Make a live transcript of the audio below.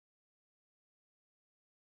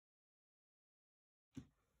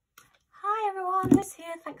Hi everyone, Liz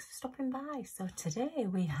here, thanks for stopping by. So today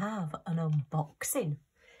we have an unboxing,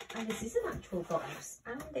 and this is an actual box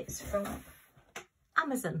and it's from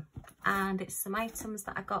Amazon, and it's some items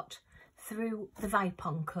that I got through the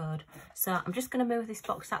Vipon code. So I'm just going to move this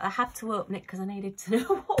box out. I had to open it because I needed to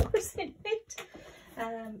know what was in it.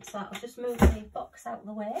 So I'll just move the box out of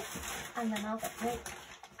the way and then I'll get the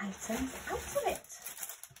items out of it.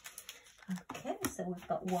 Okay, so we've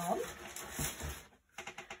got 1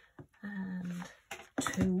 and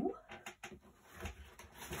 2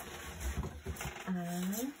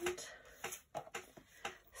 and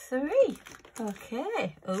 3.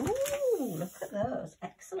 Okay. Oh, look at those.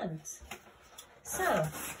 Excellent. So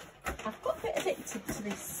I've got a bit addicted to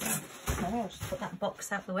this. I'll just put that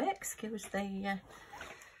box out the way. Excuse the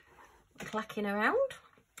clacking around.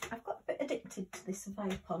 I've got a bit addicted to this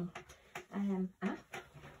Vipon app.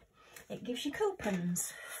 It gives you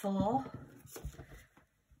coupons for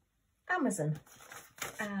Amazon,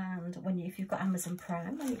 and if you've got Amazon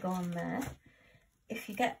Prime, when you go on there, if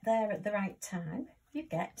you get there at the right time, you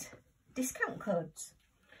get discount codes.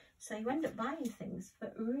 So you end up buying things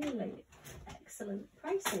for really excellent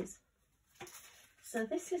prices. So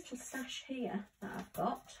this little stash here that I've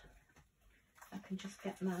got, I can just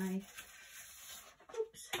get my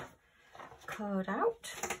code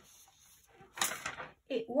out.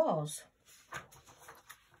 It was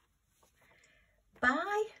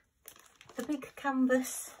buy the big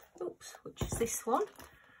canvas, which is this one,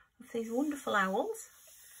 of these wonderful owls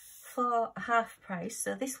for half price.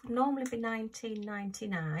 So this would normally be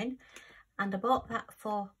 £19.99 and I bought that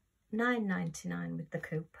for £9.99 with the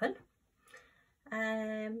coupon.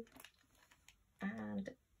 And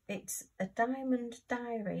it's a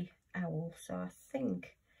Diamondiary owl, so I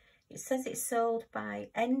think it says it's sold by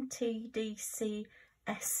NTDC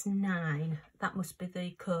S9. That must be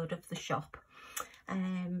the code of the shop.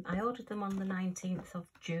 I ordered them on the 19th of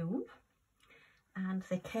June and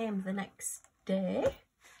they came the next day.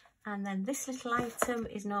 And then this little item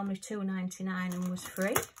is normally £2.99 and was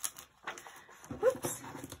free. Whoops,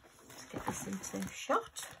 let's get this into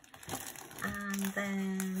shot. And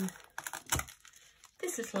then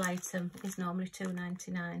this little item is normally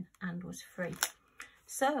 £2.99 and was free.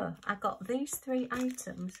 So I got these 3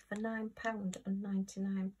 items for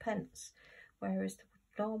 £9.99, whereas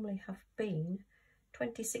they would normally have been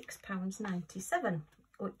 £26.97,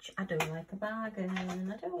 which I do like a bargain, and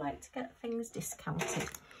I do like to get things discounted.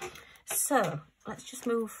 So let's just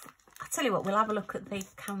move. I'll tell you what, we'll have a look at the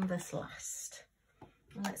canvas last.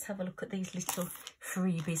 Let's have a look at these little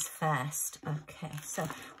freebies first. Okay, so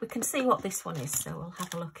we can see what this one is, so we'll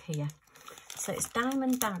have a look here. So it's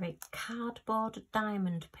Diamondiary cardboard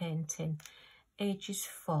diamond painting, ages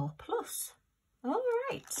 4+. All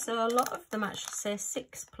right, so a lot of them actually say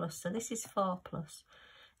 6+, so this is 4+.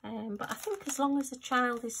 But I think as long as the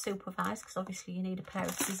child is supervised, because obviously you need a pair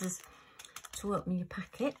of scissors to open your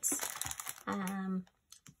packets,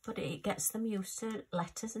 but it gets them used to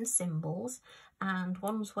letters and symbols, and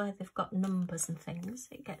ones where they've got numbers and things,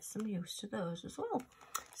 it gets them used to those as well.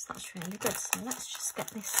 So that's really good. So let's just get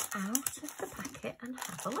this out of the packet and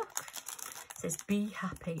have a look. It says be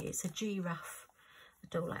happy. It's a giraffe. I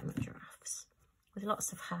do like my giraffes, with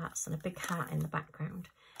lots of hearts and a big heart in the background.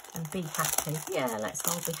 And be happy. Yeah, let's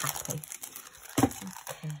all be happy.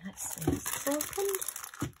 Okay, let's see. Is it opened?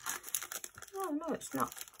 Oh no, it's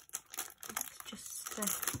not. It's just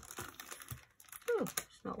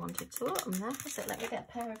it's not wanted to open there, is it? Let me get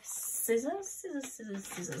a pair of scissors.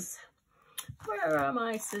 Scissors. Where are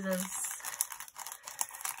my scissors?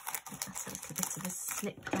 That's a little bit of a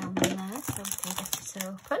snip down there so we can get it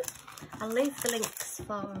open. I'll leave the links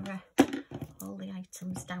for all the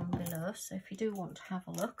items down below, so if you do want to have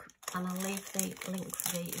a look, and I'll leave the link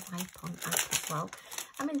for the Vipon app as well.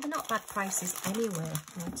 I mean, they're not bad prices anyway.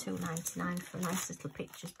 £2.99 for a nice little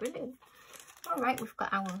pictures, brilliant. All right, we've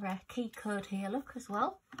got our key code here, look, as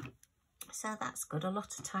well. So that's good. A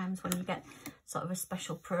lot of times when you get sort of a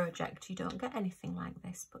special project, you don't get anything like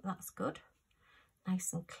this, but that's good.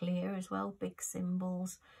 Nice and clear as well, big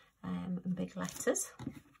symbols and big letters.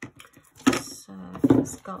 So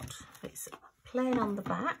it's plain on the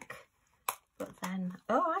back, but then,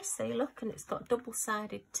 oh, I see, look, and it's got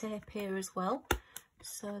double-sided tape here as well,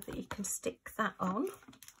 so that you can stick that on.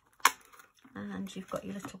 And you've got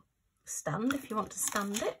your little stand if you want to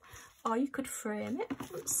stand it, or you could frame it.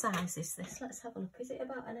 What size is this? Let's have a look. Is it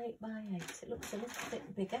about an 8x8? It looks a little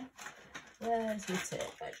bit bigger. Where's my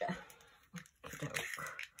tape measure? Okey-doke.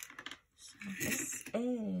 So this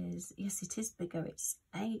is, yes, it is bigger. It's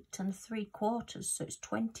 8 3/4, so it's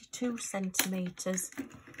 22 centimetres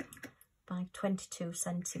by 22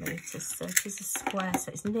 centimetres, so it is a square,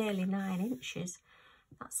 so it's nearly 9 inches.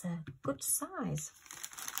 That's a good size.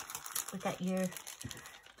 We get your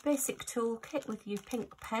basic toolkit with your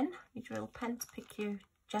pink pen, your drill pen to pick your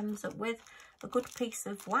gems up with, a good piece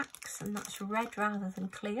of wax, and that's red rather than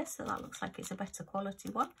clear, so that looks like it's a better quality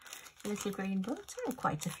one. Your little green butter, and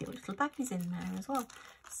quite a few little baggies in there as well.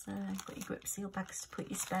 So you've got your grip seal bags to put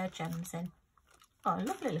your spare gems in. Oh, a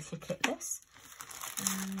lovely little kit this.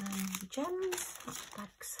 And the gems, that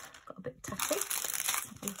bag's got a bit tatty. Let's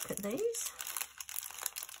have a look at these.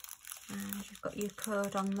 And you've got your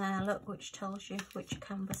code on there, look, which tells you which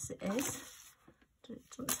canvas it is. It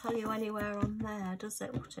doesn't tell you anywhere on there, does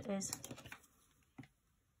it, what it is?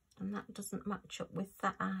 And that doesn't match up with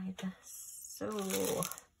that either. So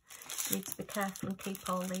you need to be careful and keep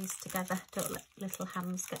all these together. Don't let little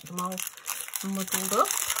hands get them all muddled up.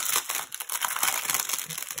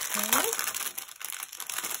 Okay.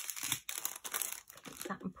 Keep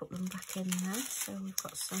that and put them back in there. So we've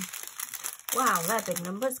got some. Wow, they're big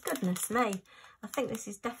numbers. Goodness me. I think this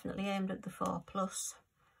is definitely aimed at the 4+.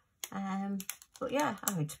 But yeah,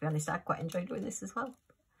 I mean, to be honest, I quite enjoy doing this as well.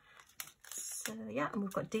 So yeah, and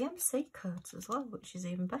we've got DMC codes as well, which is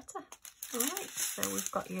even better. Alright, so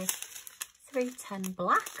we've got your 310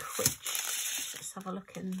 black, which, let's have a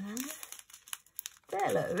look in there.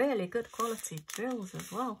 They look really good quality drills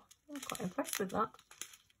as well. I'm quite impressed with that.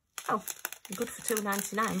 Oh, good for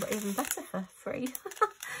 £2.99, but even better for free.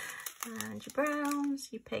 And your browns,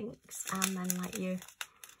 your pinks, and then like your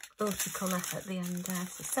colour at the end there.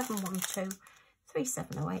 So 712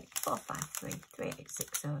 3708 453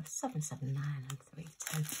 3860 779 and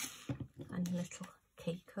 310. And your little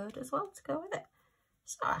key code as well to go with it.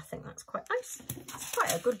 So I think that's quite nice. It's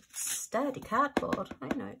quite a good sturdy cardboard. I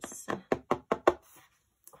know it's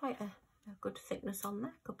quite a good thickness on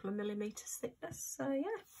there, a couple of millimetres thickness. So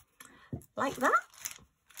yeah, like that.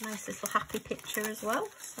 Nice little happy picture as well.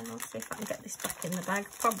 So I'll see if I can get this back in the bag.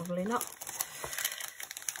 Probably not.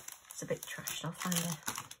 It's a bit trashed. I'll find a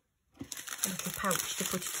little pouch to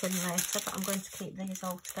put it in later, but I'm going to keep these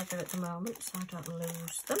all together at the moment so I don't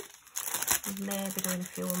lose them. I may be doing a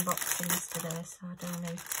few unboxings today, so I do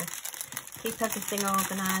need to keep everything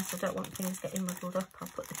organised. I don't want things getting muddled up. I'll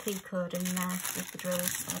put the key code in there with the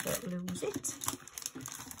drills so I don't lose it.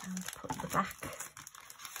 And put the back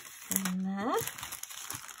in there.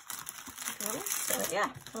 So yeah,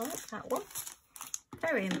 I like that one.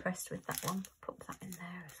 Very impressed with that one. Put that in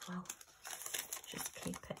there as well. Just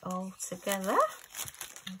keep it all together.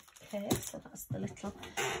 Okay, so that's the little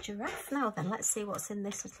giraffe. Now then, let's see what's in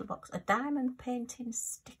this little box. A diamond painting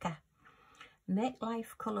sticker. Make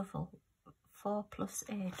life colourful. 4+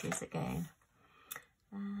 ages again.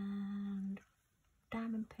 And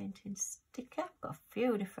diamond painting sticker. Got a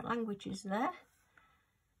few different languages there.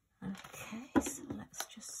 Okay, so let's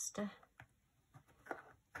just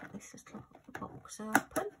get this little box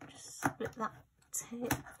open. Just split that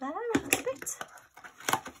tape there a little bit.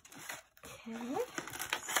 Okay,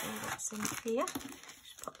 see what's in here.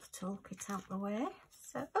 Just pop the toolkit out the way.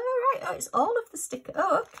 So, oh right, oh, it's all of the sticker.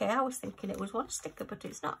 Oh, okay, I was thinking it was one sticker, but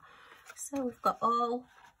it's not. So we've got all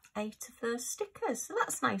 8 of those stickers. So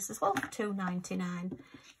that's nice as well for £2.99.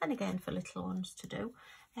 And again, for little ones to do.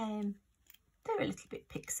 They're a little bit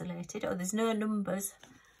pixelated. Oh, there's no numbers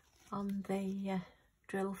on the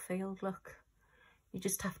drill field, look. You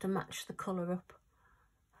just have to match the colour up.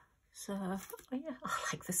 So, oh yeah, I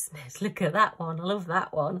like the snares. Look at that one. I love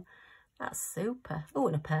that one. That's super. Oh,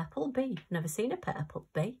 and a purple bee. Never seen a purple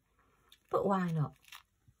bee. But why not?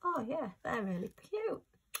 Oh yeah, they're really cute.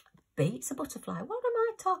 Bee, it's a butterfly. What am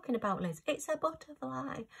I talking about, Liz? It's a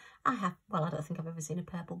butterfly. Well, I don't think I've ever seen a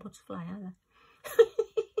purple butterfly either.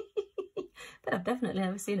 But I've definitely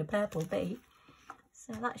never seen a purple bee.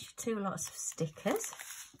 So that's your 2 lots of stickers.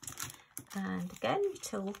 And again, your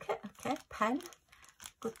toolkit. Okay, pen.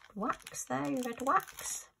 Good wax there, your red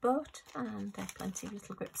wax. Boat. And plenty of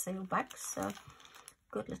little grip seal bags. So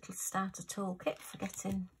good little starter toolkit for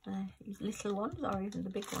getting your little ones or even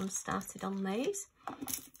the big ones started on these.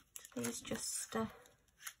 So these just,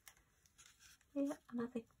 yeah,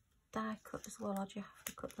 another die cut as well, or do you have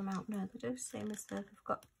to cut them out? No, they do seem as though they've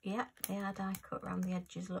got, yeah, they are die cut around the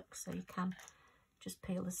edges, look, so you can just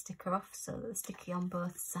peel the sticker off so that they're sticky on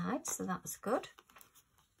both sides, so that's good.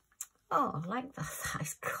 Oh, I like that. That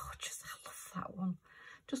is gorgeous. I love that one.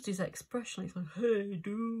 Just his expression, he's like, hey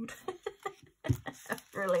dude.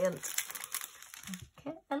 Brilliant.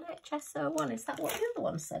 Okay, LHSO1, is that what the other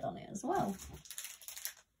one said on it as well?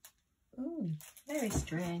 Ooh, very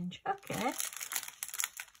strange. Okay.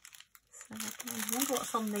 So I wonder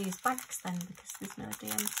what's on these bags then, because there's no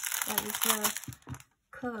there's no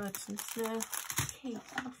codes. There's no key,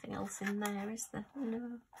 nothing else in there, is there?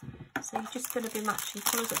 No. So you're just going to be matching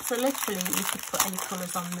colours. So literally you could put any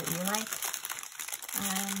colours on that you like.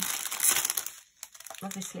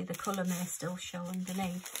 Obviously the colour may still show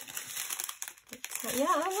underneath. But, yeah,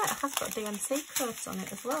 it has got DMC codes on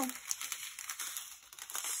it as well.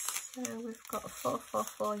 So we've got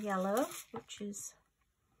 444 yellow, which is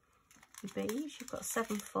your beige. You've got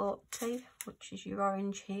 740, which is your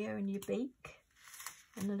orange here and your beak.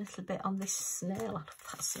 And a little bit on this snail, I love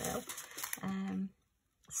that snail.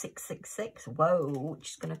 666, whoa, which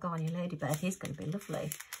is going to go on your ladybird. He's going to be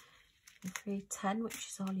lovely. And 310, which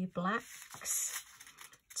is all your blacks.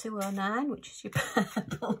 209, which is your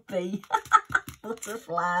purple bee.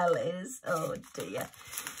 Butterfly Liz, oh dear.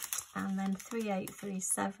 And then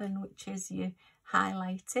 3837, which is your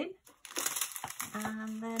highlighting.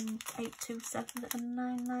 And then 827 and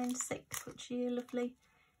 996, which are your lovely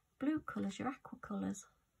blue colours, your aqua colours.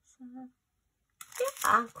 So yeah,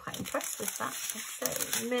 I'm quite impressed with that. So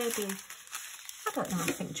maybe, I don't know,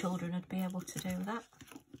 I think children would be able to do that.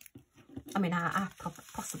 I mean, I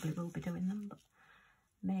possibly will be doing them, but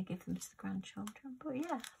may give them to the grandchildren. But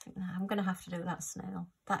yeah, I think that I'm going to have to do that snail.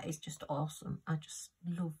 That is just awesome. I just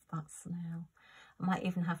love that snail. I might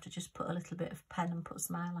even have to just put a little bit of pen and put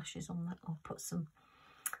some eyelashes on that, or put some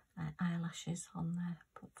eyelashes on there.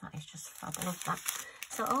 But that is just fab. I love that.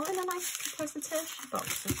 So all in a nice presentation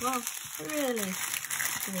box as well. Really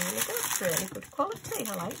good. Really good quality.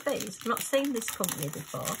 I like these. I've not seen this company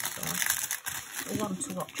before, so one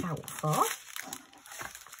to watch out for.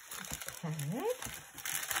 Okay.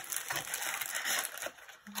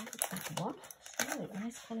 That one. So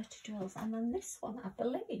nice quality drills. And then this one, I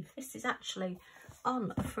believe this is actually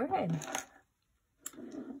on a frame.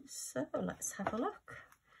 So let's have a look.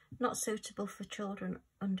 Not suitable for children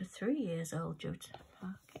under 3 years old, Jude.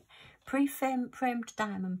 Okay. Pre-framed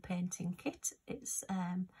diamond painting kit. It's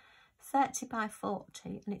 30 by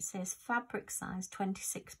 40 and it says fabric size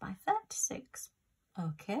 26 by 36.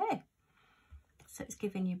 Okay. So it's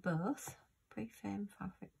giving you both. Pre-framed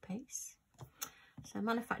fabric piece. So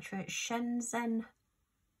manufacturer Shenzhen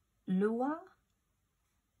Lihu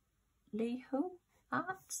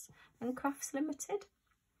Arts and Crafts Limited.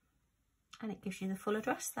 And it gives you the full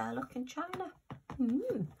address there, look, in China.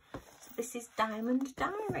 So this is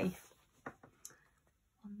Diamondiary.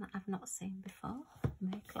 One that I've not seen before.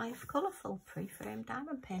 Make life colourful, pre-framed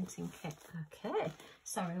diamond painting kit. Okay,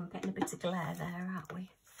 sorry, we're getting a bit of glare there, aren't we?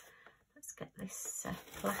 Let's get this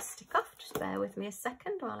plastic off. Just bear with me a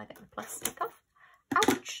second while I get the plastic off.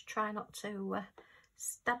 Ouch, try not to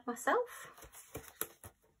stab myself.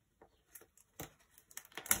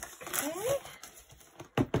 Okay.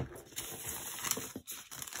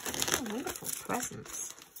 Oh, wonderful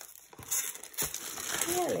presents.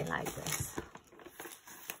 Really like this.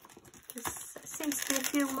 There seems to be a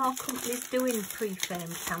few more companies doing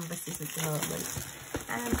pre-framed canvases at the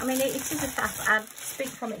moment. I mean, it is a fact. I speak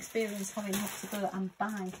from experience, having had to go and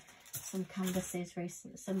buy some canvases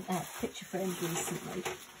recently, some picture frames recently.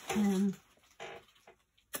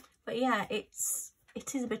 But yeah, it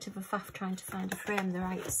is a bit of a faff trying to find a frame the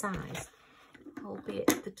right size. Albeit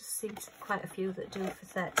there just seems quite a few that do for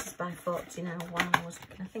 30s by 40 now. While I was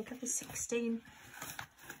looking, I think of the 16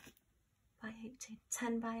 by 18,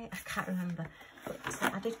 10 by 8, I can't remember. But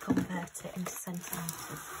I did convert it into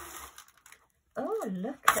centimetres. Oh,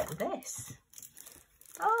 look at this.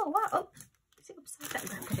 Oh, wow. Oh, is it upside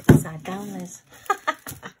down? I'll put it upside down, Liz.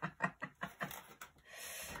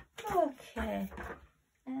 Okay.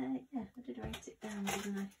 Yeah, I did write it down,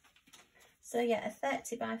 didn't I? So yeah, a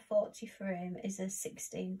 30 by 40 frame is a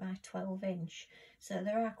 16 by 12 inch. So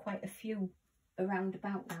there are quite a few around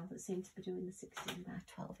about now that seem to be doing the 16 by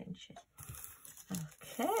 12 inches.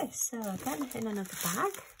 Okay, so again in another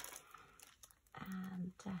bag.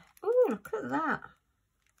 And, oh, look at that.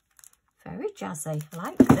 Very jazzy. I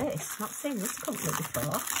like this. Not seen this company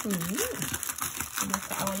before. And we've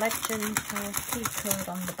got our legend key code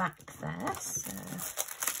on the back there. So let's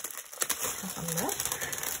have a look.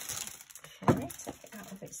 Okay, take it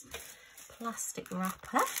out of its plastic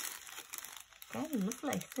wrapper. Again,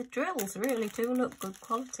 lovely. The drills really do look good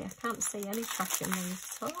quality. I can't see any track in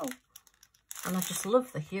these at all. And I just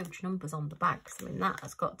love the huge numbers on the bags. I mean, that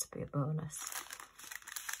has got to be a bonus.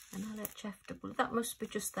 An LHFW, that must be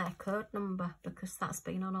just their code number because that's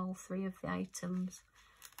been on all 3 of the items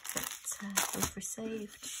that we've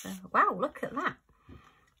received. So, wow, look at that.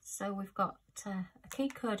 So we've got a key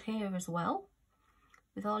code here as well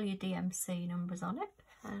with all your DMC numbers on it.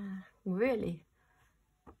 Really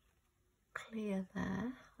clear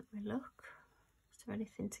there. Let me look. Is there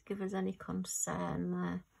anything to give us any concern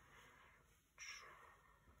there?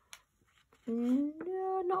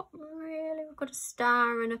 No, not really. We've got a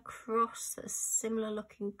star and a cross that's similar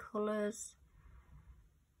looking colours.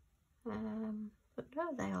 But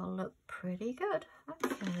no, they all look pretty good.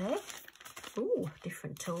 Okay. Ooh,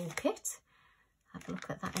 different toolkit. Have a look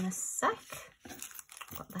at that in a sec.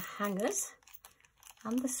 Got the hangers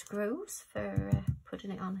and the screws for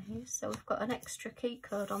putting it on here. So we've got an extra key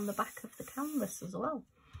code on the back of the canvas as well.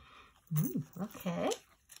 Okay.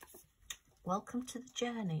 Welcome to the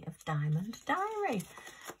journey of Diamondiary.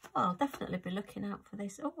 Oh, I'll definitely be looking out for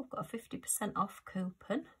this. Oh, I've got a 50% off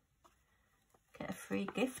coupon. Get a free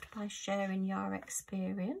gift by sharing your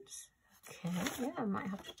experience. Okay, yeah, I might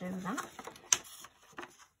have to do that.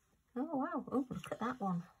 Oh, wow. Oh, look at that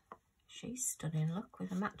one. She's stunning. Look,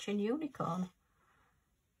 with a matching unicorn.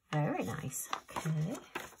 Very nice. Okay.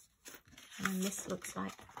 And this looks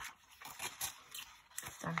like...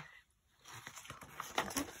 Sorry.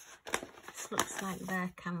 This looks like their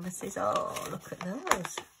canvases. Oh, look at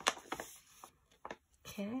those.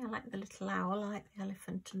 Okay, I like the little owl, I like the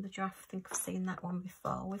elephant and the giraffe. I think I've seen that one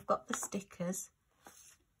before. We've got the stickers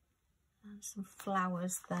and some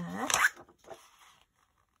flowers there.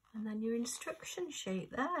 And then your instruction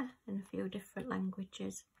sheet there in a few different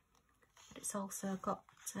languages. But it's also got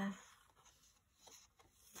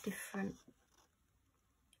different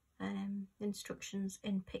instructions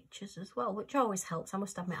in pictures as well, which always helps. I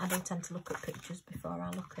must admit, I do tend to look at pictures before I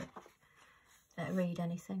look at read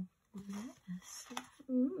anything. Yes.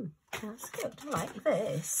 That's good. I like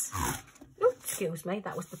this. Oh, excuse me,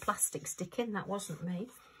 that was the plastic sticking, that wasn't me.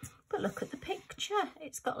 But look at the picture.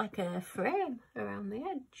 It's got like a frame around the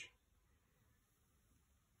edge.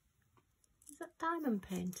 Is that diamond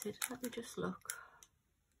painted? Let me just look.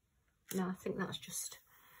 No, I think that's just...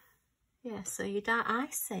 Yeah, so you don't... I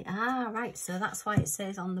see. Ah, right. So that's why it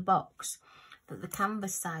says on the box that the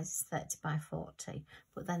canvas size is 30 by 40,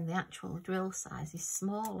 but then the actual drill size is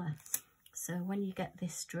smaller. So when you get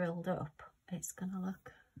this drilled up, it's going to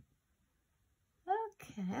look...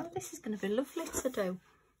 Okay, well, this is going to be lovely to do.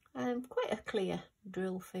 Quite a clear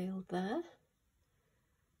drill field there.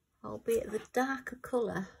 Albeit the darker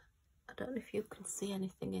colour, I don't know if you can see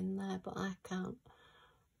anything in there, but I can't.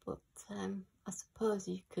 But I suppose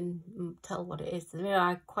you can tell what it is. There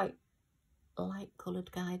are quite light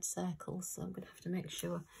coloured guide circles, so I'm going to have to make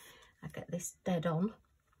sure I get this dead on.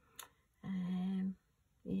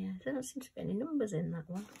 Yeah, there don't seem to be any numbers in that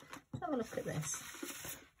one. Let's have a look at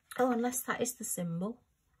this. Oh, unless that is the symbol.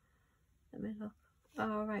 Let me look.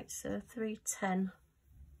 All right, so 310.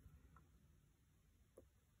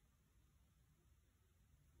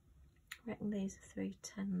 I reckon these are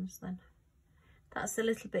 310s then. That's a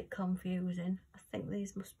little bit confusing. I think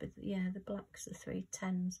these must be, yeah, the blacks are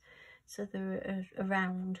 310s. So they're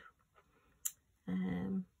around.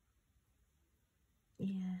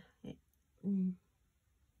 Yeah.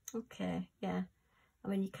 Okay, yeah. I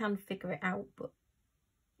mean, you can figure it out, but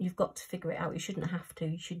you've got to figure it out. You shouldn't have to.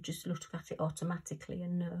 You should just look at it automatically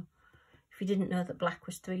and know. If you didn't know that black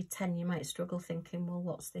was 310, you might struggle thinking, well,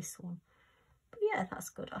 what's this one? But yeah, that's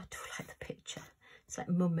good. I do like the picture. It's like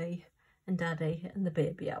Mummy and Daddy and the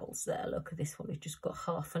baby owls there. Look at this one. He's just got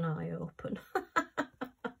half an eye open.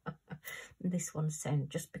 And this one's saying,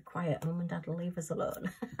 just be quiet. Mum and Dad will leave us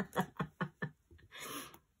alone.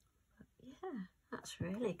 Yeah, that's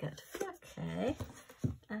really good. Okay.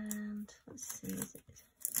 And let's see, is it?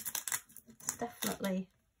 It's definitely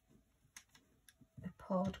a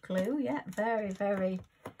poured glue. Yeah, very, very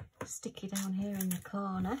sticky down here in the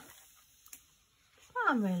corner.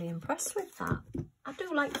 I'm really impressed with that. I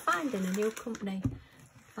do like finding a new company,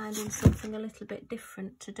 finding something a little bit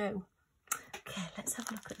different to do. Okay, let's have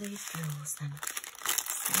a look at these drills then.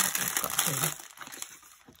 See what we've got here.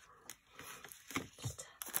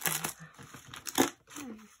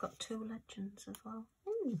 We've got two legends as well.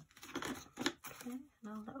 Okay,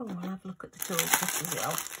 oh, I'll have a look at the toolkit as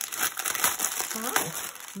well. Wow,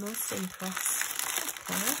 most impressed.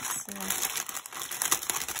 Okay, so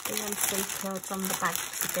DMC codes on the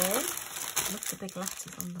bags again. I love the big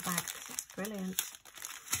letters on the bags, it's brilliant.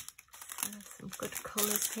 Some good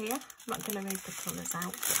colours here. I'm not going to read the colours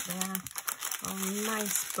out, but they are all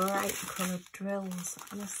nice bright coloured drills.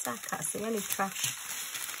 And I can't see any trash.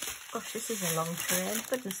 Gosh, this is a long train,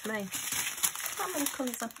 goodness me. How many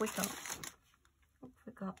colours have we got? What have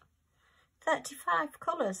we got? 35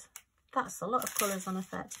 colours. That's a lot of colours on a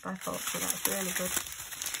 30 by 40, that's really good.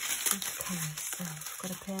 Okay, so we've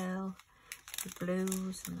got a pale, the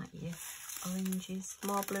blues and like your oranges,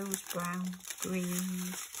 more blues, brown,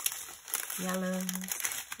 greens, yellows,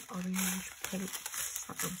 orange, pinks.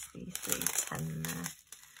 That must be 310 there.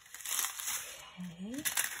 Okay.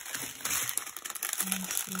 And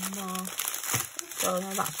some more So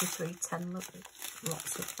no, that's the 310. Look,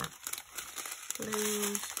 lots of that.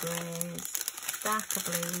 Blues, greys, darker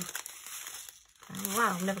blue. Oh,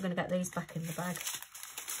 wow, I'm never going to get these back in the bag.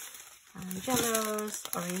 And yellows,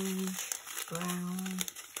 orange, brown,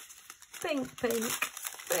 pink, pink,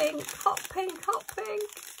 pink, hot pink,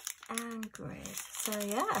 and grey. So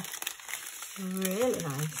yeah, really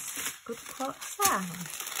nice. Good sound.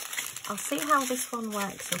 I'll see how this one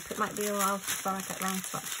works up. It might be a while before I get round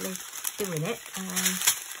to actually doing it.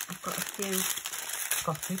 I've got a few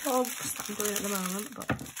Scotty dogs that I'm doing at the moment, but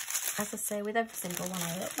as I say, with every single one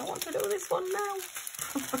I don't want to do this one now.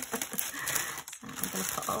 So I'm going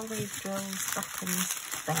to put all these drills back in this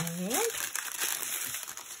bag.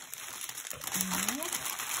 Okay,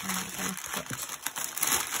 and I'm going to put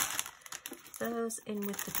those in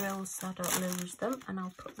with the drills so I don't lose them, and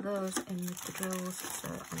I'll put those in with the drills so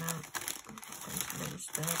I'm not going to lose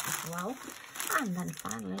those as well. And then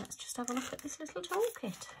finally, let's just have a look at this little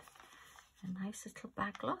toolkit. A nice little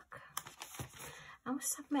bag look. I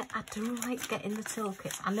must admit, I do like getting the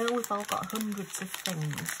toolkits. I know we've all got hundreds of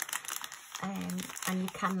things, and you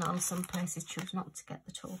can on some places choose not to get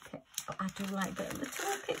the toolkit, but I do like getting the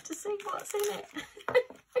toolkit to see what's in it.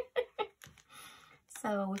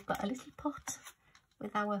 So we've got a little pot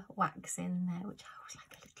with our wax in there, which I always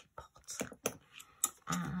like a little pot,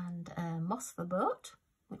 and moss for boat,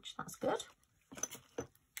 which that's good.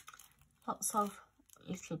 Lots of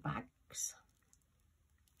little bags.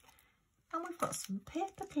 And we've got some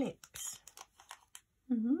paper clips.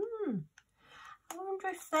 I wonder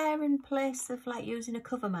if they're in place of like using a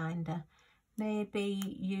cover minder. Maybe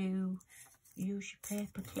you use your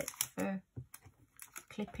paper clip for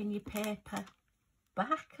clipping your paper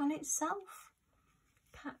back on itself.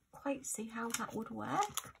 Can't quite see how that would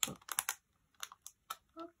work, but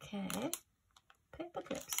okay. Paper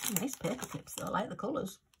clips. Nice paper clips though, I like the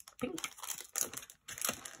colours. Pink.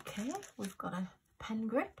 Okay, we've got a pen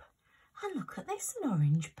grip. And look at this, an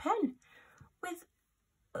orange pen with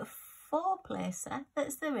a 4-placer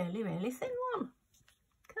that's the really, really thin one.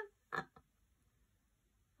 Look at that.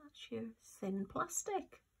 That's your thin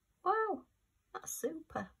plastic. Wow, that's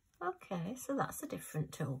super. Okay, so that's a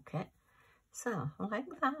different toolkit. So, I like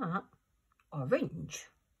that. Orange.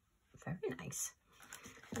 Very nice.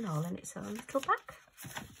 And all in its own little bag.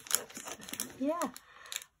 So, yeah.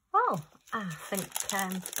 Well, I think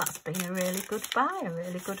that's been a really good buy, a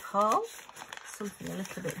really good haul. Something a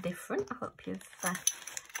little bit different. I hope you've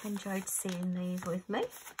enjoyed seeing these with me.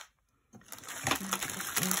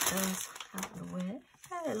 Just move those out of the way.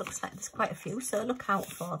 It looks like there's quite a few, so look out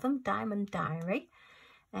for them. Diamondiary.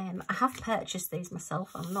 I have purchased these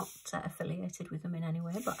myself. I'm not affiliated with them in any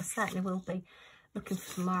way, but I certainly will be looking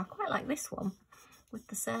for some more. I quite like this one with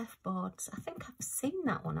the surfboards. I think I've seen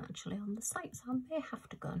that one actually on the site, so I may have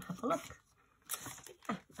to go and have a look.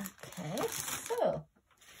 Yeah, okay, so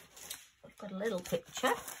we've got a little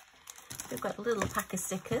picture, we've got a little pack of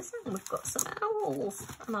stickers, and we've got some owls,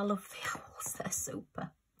 and I love the owls, they're super.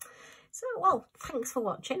 So, well, thanks for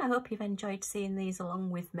watching. I hope you've enjoyed seeing these along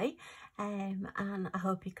with me, and I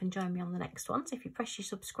hope you can join me on the next ones. If you press your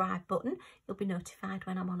subscribe button, you'll be notified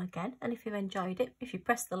when I'm on again. And if you've enjoyed it, if you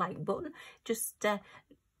press the like button, just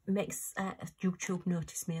makes YouTube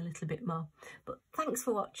notice me a little bit more. But thanks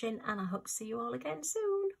for watching, and I hope to see you all again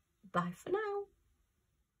soon. Bye for now.